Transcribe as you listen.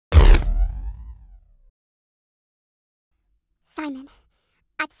Simon,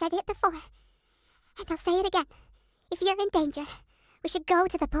 I've said it before, and I'll say it again. If you're in danger, we should go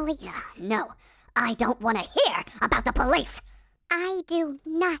to the police. No, I don't want to hear about the police. I do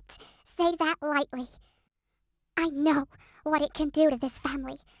not say that lightly. I know what it can do to this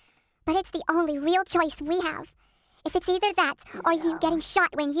family, but it's the only real choice we have. If it's either that or you getting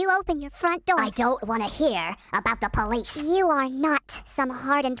shot when you open your front door. I don't want to hear about the police. You are not some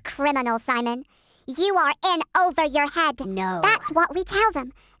hardened criminal, Simon. You are in over your head. No. That's what we tell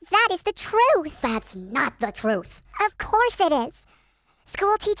them. That is the truth. That's not the truth. Of course it is.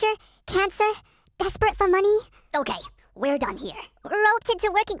 School teacher, cancer, desperate for money. Okay, we're done here. Roped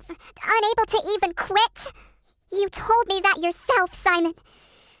into working for, unable to even quit. You told me that yourself, Simon.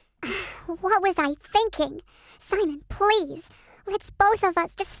 What was I thinking? Simon, please. Let's both of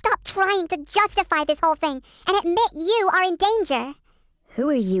us just stop trying to justify this whole thing and admit you are in danger. Who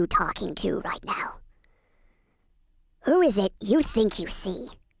are you talking to right now? Who is it you think you see?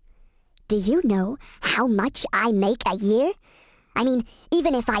 Do you know how much I make a year? I mean,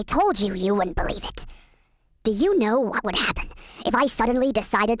 even if I told you, you wouldn't believe it. Do you know what would happen if I suddenly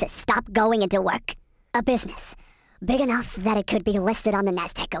decided to stop going into work? A business big enough that it could be listed on the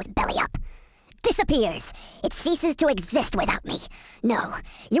NASDAQ goes belly up. Disappears. It ceases to exist without me. No,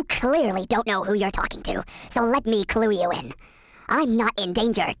 you clearly don't know who you're talking to, so let me clue you in. I'm not in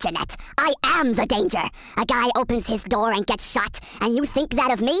danger, Jeanette. I am the danger. A guy opens his door and gets shot, and you think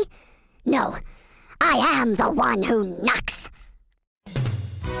that of me? No, I am the one who knocks.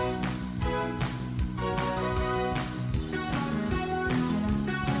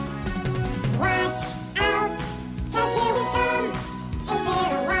 Watch out, 'cause here we come. Ain't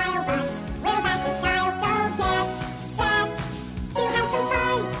it a while, but we're back in style, so get set to have some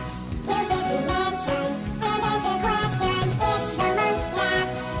fun. We'll give you mentions and answer questions. It's the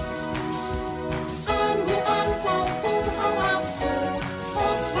Munkcast. Munkcast.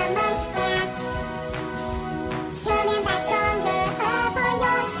 It's the Munkcast. Coming back stronger up on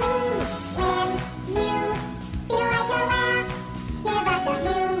your screens. When you feel like a laugh, give us a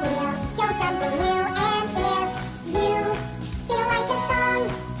view. We'll show something new. And if you feel like a song,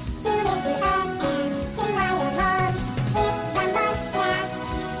 tune into us and sing right along. It's the Munkcast.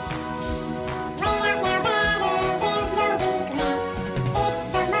 Way out now better with no regrets. It's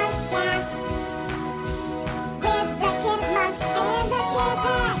the Munkcast. With the Chipmunks and the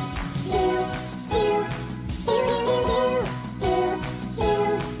Chipmunks. Do, do, do, do, do, do,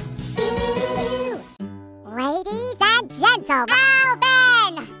 do, do. Ladies and gentlemen.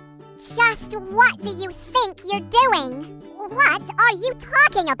 Alvin! Just what do you think you're doing? What are you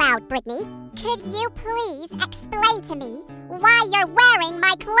talking about, Brittany? Could you please explain to me why you're wearing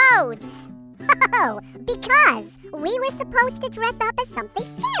my clothes? Oh, because we were supposed to dress up as something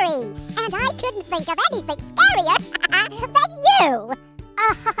scary, and I couldn't think of anything scarier than you.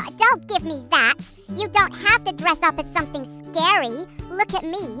 Don't give me that. You don't have to dress up as something scary. Look at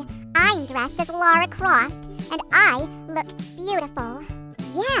me. I'm dressed as Lara Croft, and I look beautiful.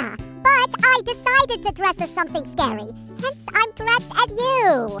 Yeah, but I decided to dress as something scary, hence I'm dressed as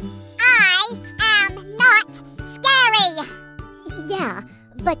you. I am not scary. Yeah,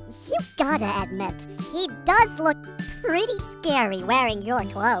 but you gotta admit, he does look pretty scary wearing your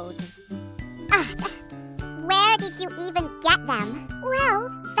clothes. Where did you even get them? Well,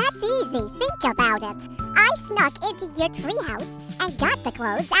 that's easy. Think about it. I snuck into your treehouse and got the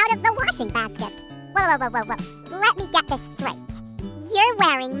clothes out of the washing basket. Whoa. Let me get this straight. You're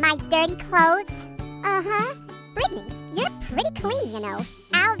wearing my dirty clothes? Uh-huh. Brittany, you're pretty clean, you know.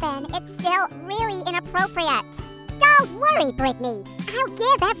 Alvin, it's still really inappropriate. Don't worry, Brittany. I'll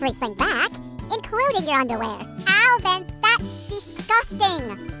give everything back, including your underwear. Alvin, that's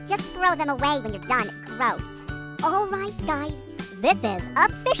disgusting. Just throw them away when you're done. Gross. All right, guys. This is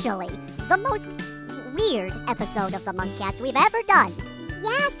officially the most weird episode of the Munkcast we've ever done.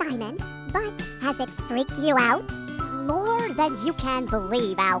 Yeah, Simon, but has it freaked you out? More than you can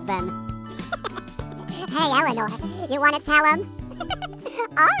believe, Alvin. Hey, Eleanor, you want to tell him?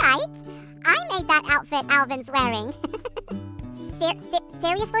 All right. I made that outfit Alvin's wearing.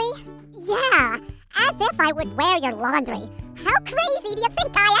 Seriously? Yeah, as if I would wear your laundry. How crazy do you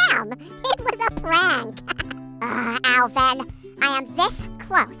think I am? It was a prank. Alvin, I am this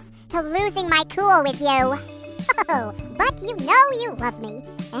close to losing my cool with you. Oh, but you know you love me.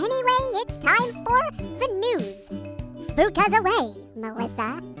 Anyway, it's time for the news. Spook us away,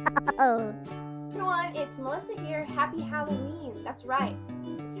 Melissa. Oh. Everyone, it's Melissa here. Happy Halloween. That's right.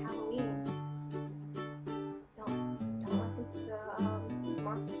 It's Halloween. Don't let the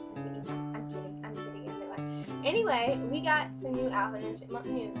monsters come get you. I'm kidding. Anyway, we got some new Alvin and Chipmunk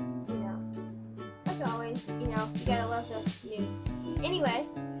news, you know. always, you gotta love the news. Anyway,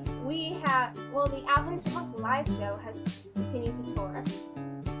 the Alvin and Chipmunks live show has continued to tour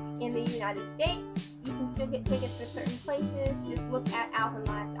in the United States. You can still get tickets for certain places. Just look at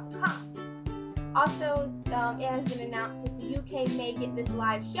alvinlive.com. Also, it has been announced that the UK may get this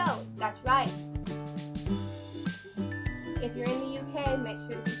live show. That's right. If you're in the UK, make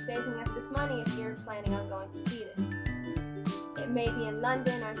sure to be saving up this money if you're planning on going to see this. It may be in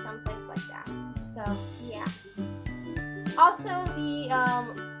London or someplace like that. So, yeah. Also, the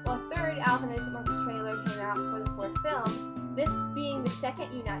third Alvin and Chipmunks trailer came out for the fourth film. This being the second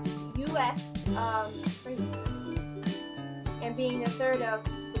U.S. And being the third of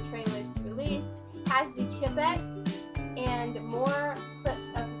the trailers to release, has the Chipettes and more clips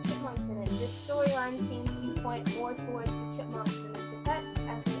of the Chipmunks in it. This storyline seems to point more towards the Chipmunks than the Chipettes,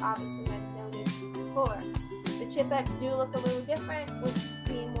 as we obviously had noted before. The Chipettes do look a little different, with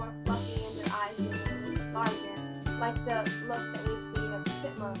being more fluffy and their eyes being a little larger, like the look that we've seen of the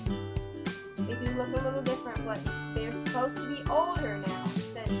Chipmunks. They do look a little different, but they're supposed to be older now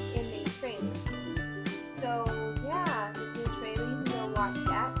than in the trailer. So yeah, the new trailer, you can go watch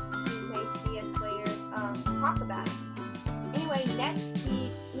that. You may see us later talk about it. Anyway, next, the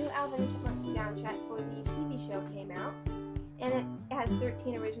new Alvin and Chipmunks soundtrack for the TV show came out, and it has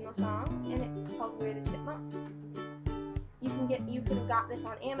 13 original songs, and it's called We're the Chipmunks. You could have got this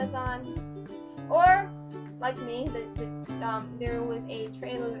on Amazon, or like me, there was a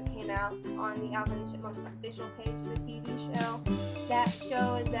trailer that came out on the Alvin and Chipmunks official page for the TV show that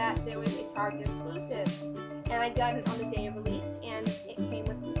showed that there was a Target exclusive, and I got it on the day of release, and it came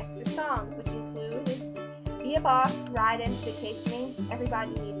with some extra songs, which included Be a Boss, Riding, Vacationing,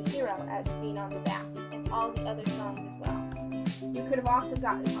 Everybody Needs a Hero, as seen on the back, and all the other songs as well. You could have also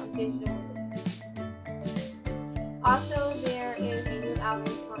gotten this on digital release. Also, there is a new Alvin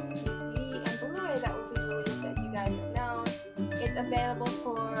and Chipmunks DVD and Blu-ray that will be released, as you guys have known. It's available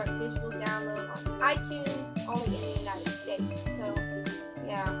for digital download on iTunes, only in the United States. So,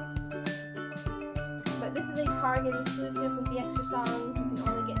 yeah. But this is a Target exclusive with the extra songs. You can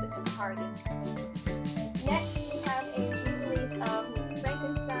only get this at Target. Next, we have a re-release of Meet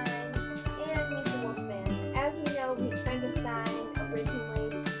Frankenstein and Meet the Wolfman. As we know, Meet Frankenstein originally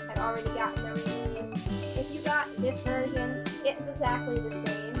had already gotten a re-release. If you got this version, it's exactly the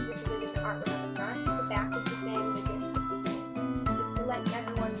same, just with a different artwork on the front. The back is the same, the disc is the same. Just to let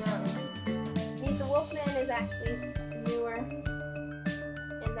everyone know. Meet the Wolfman is actually newer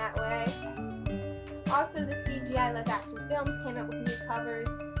in that way. Also, the CGI live-action films came out with new covers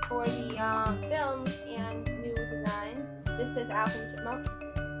for the films and new designs. This says Alvin and Chipmunks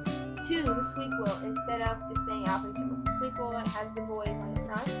to the Squeakquel. Instead of just saying Alvin and Chipmunks to Squeakquel, it has the boys on the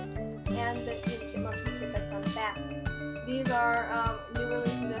front and the Chipmunks and Chipettes on the back. These are new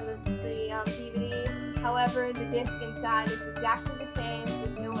releases of the DVD. However, the disc inside is exactly the same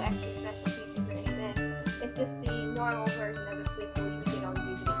with no extra special features or anything. It's just the normal version of the Squeakquel you would get on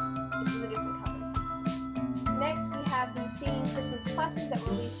DVD. This is a different cover. Next, we have the Singing Christmas plushies that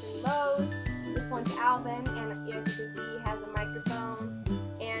were released in Lowe's. This one's Alvin, and as you can see, he has a microphone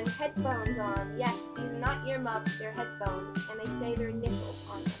and headphones on. Yes, these are not earmuffs, they're headphones, and they say their initials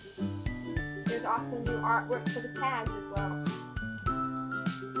on them. There's also new artwork for the tags as well.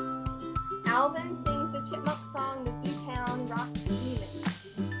 Alvin sings the Chipmunk song, The D-Town Rock Demon.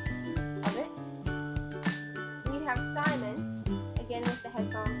 Of it. And you have Simon, again with the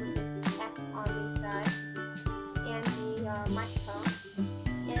headphones with this S on the side, and the microphone.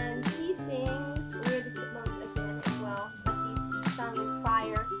 And he sings We're the Chipmunks again as well, like he's sung in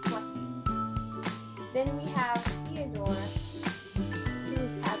prior collections. Then we have Theodore, who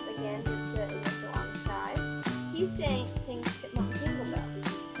has again the initial on the side. He sings Chipmunk Jingle Bells.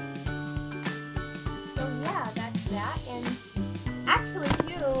 So yeah, that's that. And actually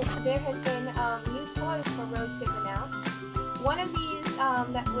too, there has been new toys for Road Chip announced. One of these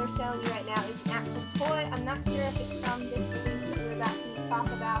that we're showing you right now is an actual toy. I'm not sure if it's from this release that we're about to talk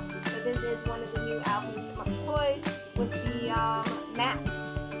about, but this is one of the new Alvin and Chipmunks toys with the map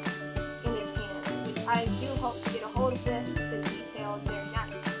in its hand, which I do hope to get a hold of this. The detail is very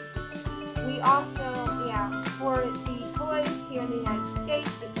nice. We also, for the toys here in the United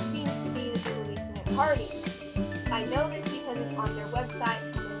States, it seems to be that they're releasing at Hardee's. I know this because it's on their website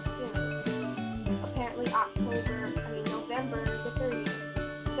coming soon. Apparently November the 30th.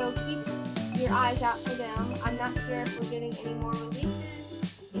 So keep your eyes out for them. I'm not sure if we're getting any more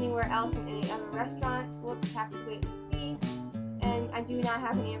releases anywhere else in any other restaurants. We'll just have to wait and see. And I do not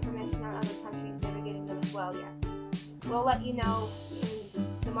have any information on other countries that are getting them as well yet. We'll let you know in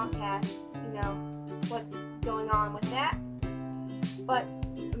the Munkcast, what's going on with that. But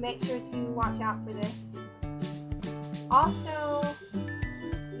make sure to watch out for this. Also,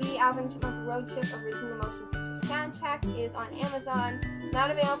 the Alvin Chipmunk Road Trip original motion picture soundtrack is on Amazon. Not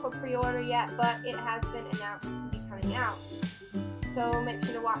available for pre-order yet, but it has been announced to be coming out. So make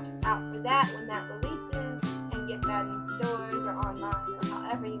sure to watch out for that when that releases and get that in stores or online or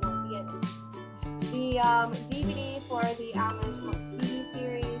however you want to get it. The DVD for the Alvin Chipmunks TV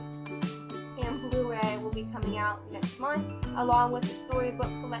series and Blu-ray will be coming out next month, along with the storybook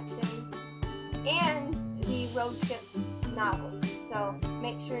collection and the road trip novel. So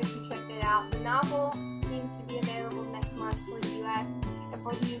make sure to check that out. The novel seems to be available next month for the US and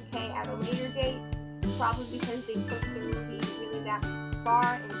for the UK at a later date, probably because they pushed the movie really that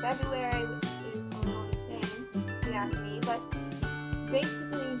far in February, which is a little insane, if you ask me. But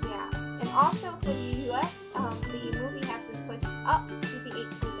basically, yeah. And also for the US, the movie has been pushed up to the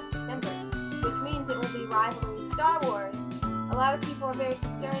 18th of December, which means it will be rivaling Star Wars. A lot of people are very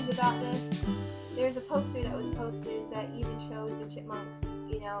concerned about this. There's a poster that was posted that even shows the Chipmunks,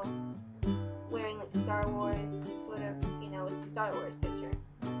 you know, wearing like Star Wars, sort of, you know, it's a Star Wars picture.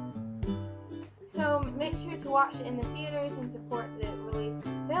 So make sure to watch it in the theaters and support the released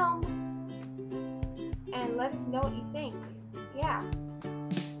film. And let us know what you think. Yeah.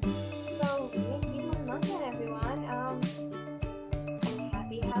 So thank you for watching, everyone. And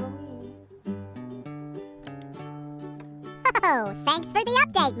happy Halloween. Oh, thanks for the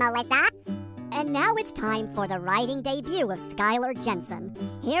update, Melissa. And now it's time for the writing debut of Skylar Jensen.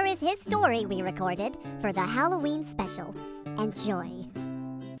 Here is his story we recorded for the Halloween special. Enjoy.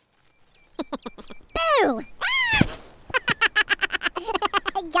 Boo!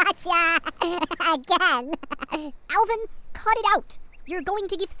 Gotcha! Again. Alvin, cut it out. You're going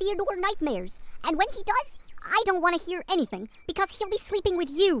to give Theodore nightmares. And when he does, I don't want to hear anything because he'll be sleeping with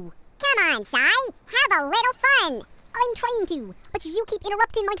you. Come on, Si. Have a little fun. I'm trying to, but you keep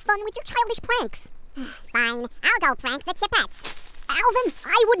interrupting my fun with your childish pranks. Fine. I'll go prank the Chipettes. Alvin,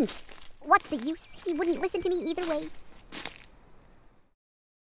 I wouldn't. What's the use? He wouldn't listen to me either way.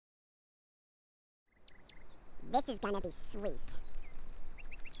 This is gonna be sweet.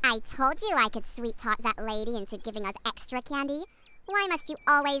 I told you I could sweet talk that lady into giving us extra candy. Why must you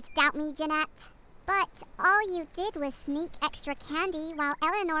always doubt me, Jeanette? But all you did was sneak extra candy while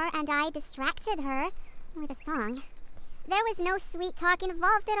Eleanor and I distracted her with a song. There was no sweet talk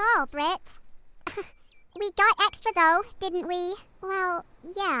involved at all, Britt. We got extra though, didn't we? Well,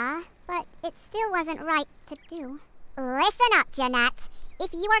 yeah, but it still wasn't right to do. Listen up, Jeanette.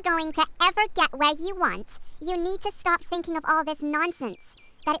 If you are going to ever get where you want, you need to stop thinking of all this nonsense,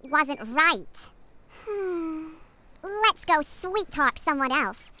 that it wasn't right. Let's go sweet talk someone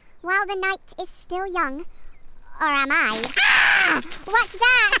else while the night is still young. Or am I? Ah! What's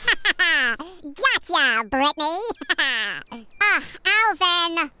that? Gotcha, Brittany!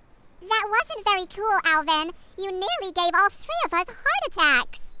 Alvin! That wasn't very cool, Alvin. You nearly gave all three of us heart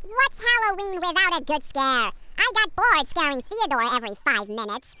attacks. What's Halloween without a good scare? I got bored scaring Theodore every 5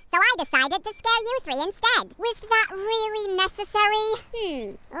 minutes, so I decided to scare you three instead. Was that really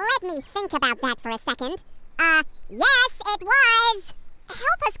necessary? Let me think about that for a second. Yes, it was!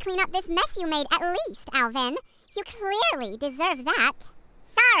 Help us clean up this mess you made at least, Alvin. You clearly deserve that.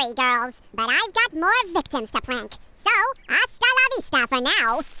 Sorry, girls, but I've got more victims to prank. So, hasta la vista for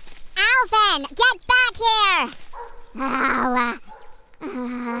now. Alvin, get back here!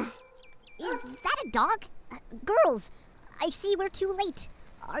 Is that a dog? Girls, I see we're too late.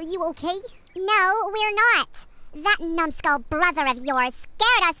 Are you okay? No, we're not. That numbskull brother of yours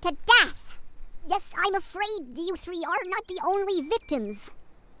scared us to death. Yes, I'm afraid you three are not the only victims.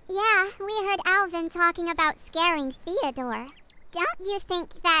 Yeah, we heard Alvin talking about scaring Theodore. Don't you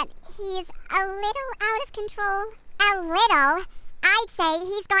think that he's a little out of control? A little? I'd say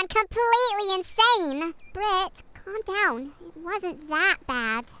he's gone completely insane. Britt, calm down. It wasn't that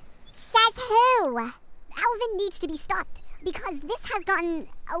bad. Says who? Alvin needs to be stopped because this has gotten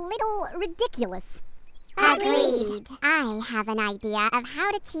a little ridiculous. Agreed. I have an idea of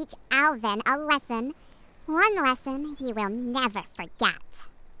how to teach Alvin a lesson. One lesson he will never forget.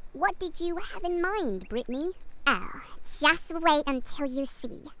 What did you have in mind, Brittany? Oh, just wait until you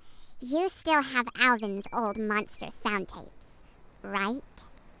see. You still have Alvin's old monster sound tapes, right?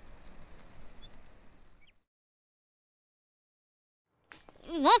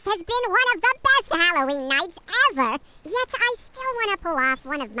 This has been one of the best Halloween nights ever, yet I still want to pull off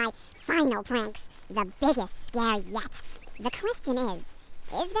one of my final pranks, the biggest scare yet. The question is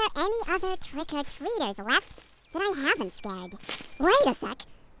there any other trick-or-treaters left that I haven't scared? Wait a sec.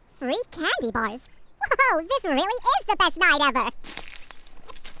 Free candy bars? Whoa, this really is the best night ever!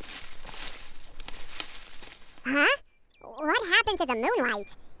 Huh? What happened to the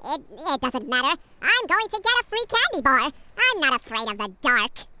moonlight? It doesn't matter. I'm going to get a free candy bar. I'm not afraid of the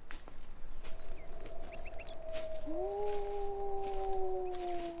dark.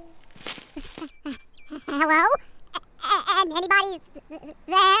 Hello? Anybody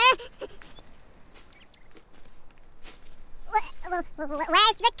there?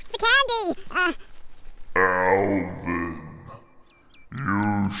 Where's the candy? Alvin,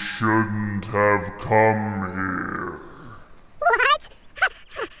 you shouldn't have come here. What?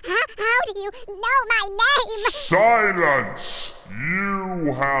 How do you know my name? Silence!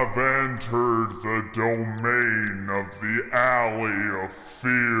 You have entered the domain of the Alley of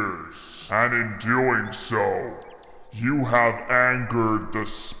Fears, and in doing so, you have angered the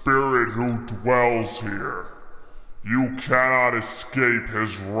spirit who dwells here. You cannot escape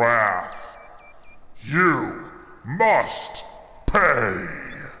his wrath. You must pay.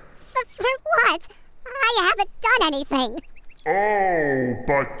 For what? I haven't done anything. Oh,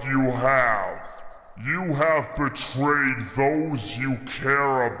 but you have. You have betrayed those you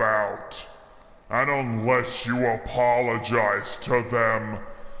care about. And unless you apologize to them,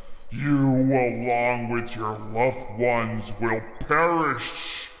 you, along with your loved ones, will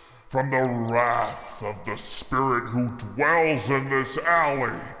perish from the wrath of the spirit who dwells in this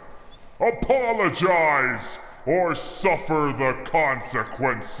alley. Apologize, or suffer the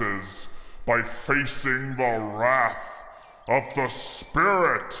consequences by facing the wrath of the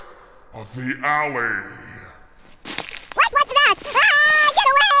spirit of the alley. What's that? Get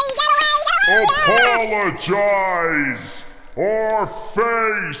away! Apologize, or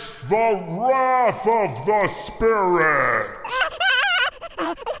face the wrath of the spirit.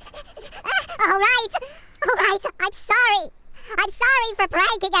 All right, I'm sorry. I'm sorry for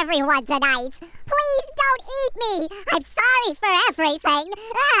pranking everyone tonight. Please don't eat me. I'm sorry for everything.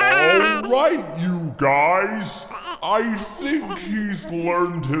 All right, you guys. I think he's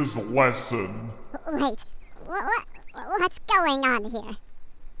learned his lesson. Wait, what's going on here?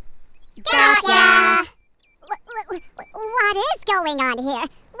 Gotcha! What is going on here?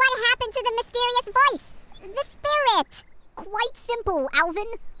 What happened to the mysterious voice? The spirit? Quite simple,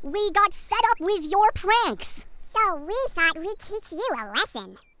 Alvin. We got fed up with your pranks. So we thought we'd teach you a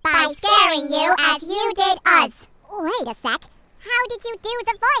lesson. By scaring you as you did us. Wait a sec. How did you do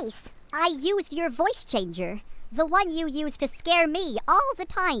the voice? I used your voice changer. The one you use to scare me all the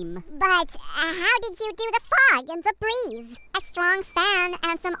time. But how did you do the fog and the breeze? A strong fan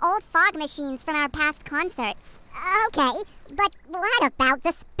and some old fog machines from our past concerts. Okay, but what about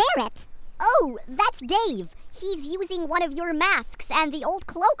the spirit? Oh, that's Dave. He's using one of your masks and the old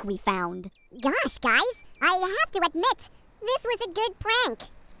cloak we found. Gosh, guys, I have to admit, this was a good prank.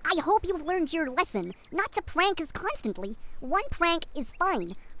 I hope you've learned your lesson, not to prank us constantly. One prank is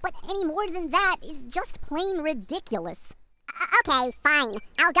fine, but any more than that is just plain ridiculous. Okay, fine.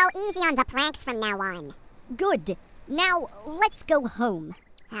 I'll go easy on the pranks from now on. Good. Now, let's go home.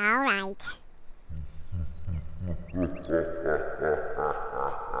 All right.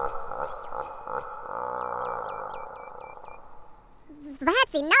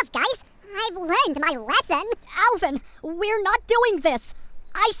 That's enough, guys. I've learned my lesson. Alvin, we're not doing this.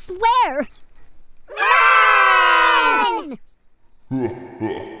 I swear. Run!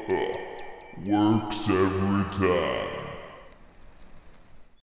 Works every time.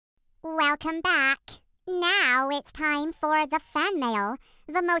 Welcome back. Now it's time for the fan mail,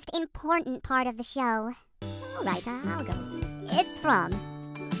 the most important part of the show. All right, I'll go. It's from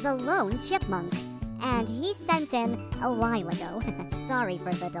the Lone Chipmunk, and he sent in a while ago, sorry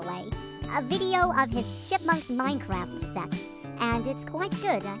for the delay, a video of his Chipmunks Minecraft set, and it's quite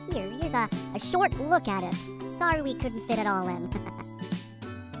good. Here's a short look at it. Sorry we couldn't fit it all in.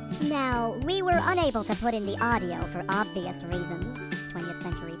 Now, we were unable to put in the audio for obvious reasons, 20th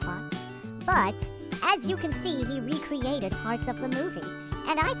Century Fox, but as you can see, he recreated parts of the movie,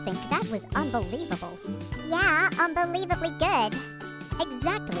 and I think that was unbelievable. Yeah, unbelievably good.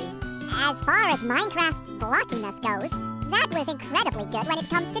 Exactly. As far as Minecraft's blockiness goes, that was incredibly good when it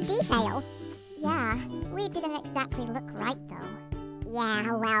comes to detail. Yeah, we didn't exactly look right, though.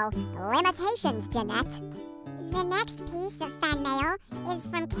 Yeah, well, limitations, Jeanette. The next piece of fan mail is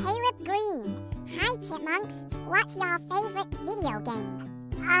from Caleb Green. Hi, Chipmunks. What's your favorite video game?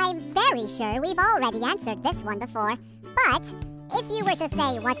 I'm very sure we've already answered this one before, but if you were to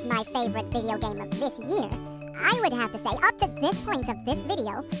say what's my favorite video game of this year, I would have to say up to this point of this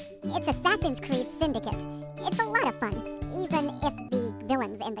video, it's Assassin's Creed Syndicate. It's a lot of fun, even if the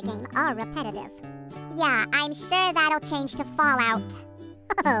villains in the game are repetitive. Yeah, I'm sure that'll change to Fallout.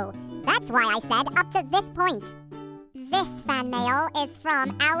 Oh, that's why I said up to this point. This fan mail is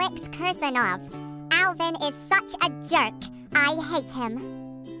from Alex Kursanov. Alvin is such a jerk. I hate him.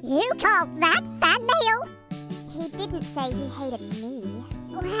 You call that fan mail? He didn't say he hated me.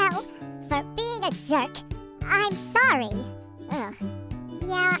 Well, for being a jerk, I'm sorry. Ugh.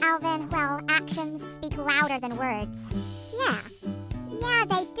 Yeah, Alvin, well, actions speak louder than words. Yeah,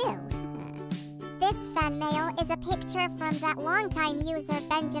 they do. This fan mail is a picture from that longtime user,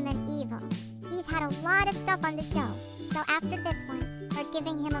 Benjamin Evil. He's had a lot of stuff on the show, so after this one, we're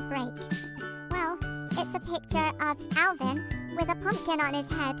giving him a break. Well, it's a picture of Alvin with a pumpkin on his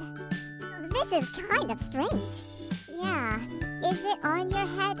head. This is kind of strange. Yeah, is it on your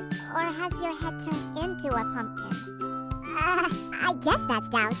head, or has your head turned into a pumpkin? I guess that's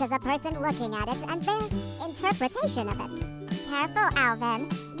down to the person looking at it and their interpretation of it. Careful, Alvin.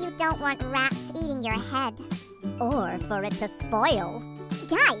 You don't want rats eating your head. Or for it to spoil.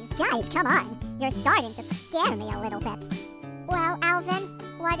 Guys, come on. You're starting to scare me a little bit. Well, Alvin,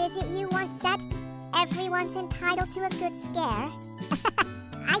 what is it you once said? Everyone's entitled to a good scare.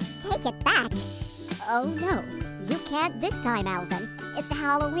 I take it back. Oh no, you can't this time, Alvin. It's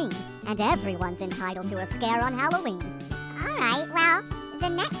Halloween, and everyone's entitled to a scare on Halloween. Alright, well, the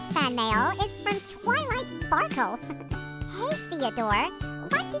next fan mail is from Twilight Sparkle. Hey, Theodore,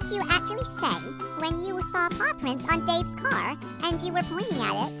 what did you actually say when you saw paw prints on Dave's car and you were pointing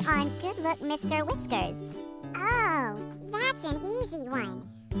at it on Good Look Mr. Whiskers? Oh, that's an easy one.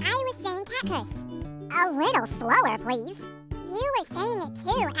 I was saying cat curse. A little slower, please. You were saying it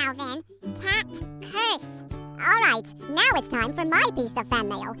too, Alvin. Cat curse. Alright, now it's time for my piece of fan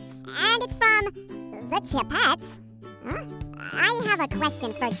mail. And it's from the Chipettes. Huh? I have a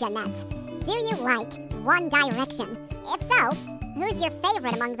question for Jeanette. Do you like One Direction? If so, who's your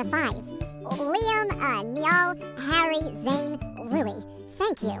favorite among the 5? Liam, Neil, Harry, Zayn, Louis.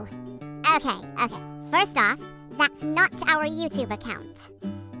 Thank you. Okay. First off, that's not our YouTube account.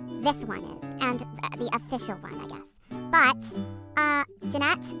 This one is, and the official one, I guess. But,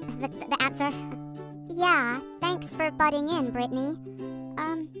 Jeanette, the answer? Yeah, thanks for butting in, Brittany.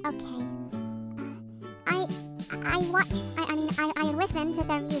 Okay. I listen to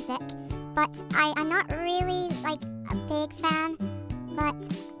their music, but I'm not really, like, a big fan. But,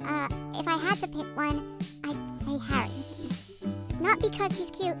 if I had to pick one, I'd say Harry. Not because he's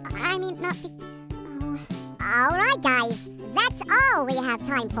cute, Alright, guys, that's all we have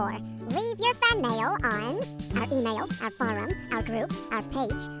time for. Leave your fan mail on our email, our forum, our group, our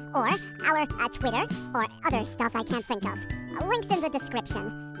page, or our Twitter, or other stuff I can't think of. Links in the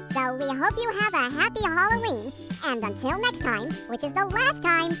description. So we hope you have a happy Halloween, and until next time, which is the last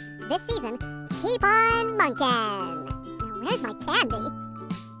time this season, keep on munkin'. Now, where's my candy?